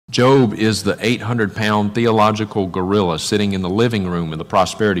Job is the 800-pound theological gorilla sitting in the living room of the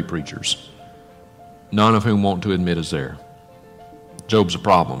prosperity preachers, none of whom want to admit is there. Job's a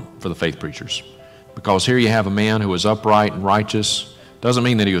problem for the faith preachers, because here you have a man who was upright and righteous. Doesn't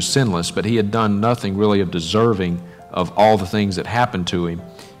mean that he was sinless, but he had done nothing really of deserving of all the things that happened to him,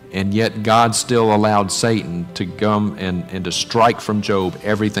 and yet God still allowed Satan to come and to strike from Job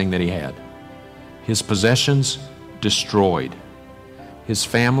everything that he had. His possessions destroyed. His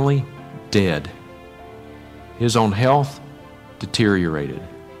family dead. His own health deteriorated.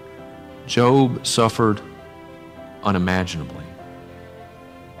 Job suffered unimaginably.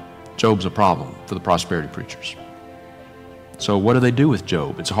 Job's a problem for the prosperity preachers. So what do they do with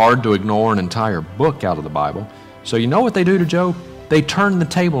Job? It's hard to ignore an entire book out of the Bible. So you know what they do to Job? They turn the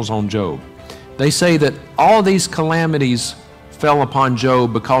tables on Job. They say that all these calamities fell upon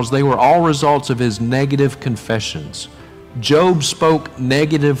Job because they were all results of his negative confessions. Job spoke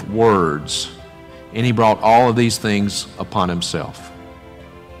negative words, and he brought all of these things upon himself.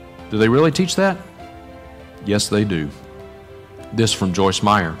 Do they really teach that? Yes, they do. This from Joyce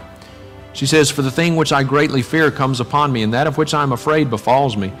Meyer. She says, "For the thing which I greatly fear comes upon me, and that of which I am afraid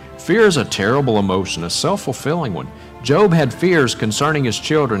befalls me. Fear is a terrible emotion, a self-fulfilling one. Job had fears concerning his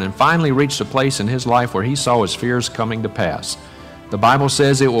children and finally reached a place in his life where he saw his fears coming to pass. The Bible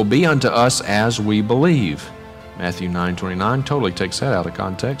says it will be unto us as we believe." Matthew 9:29 totally takes that out of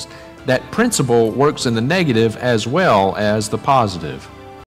context. That principle works in the negative as well as the positive.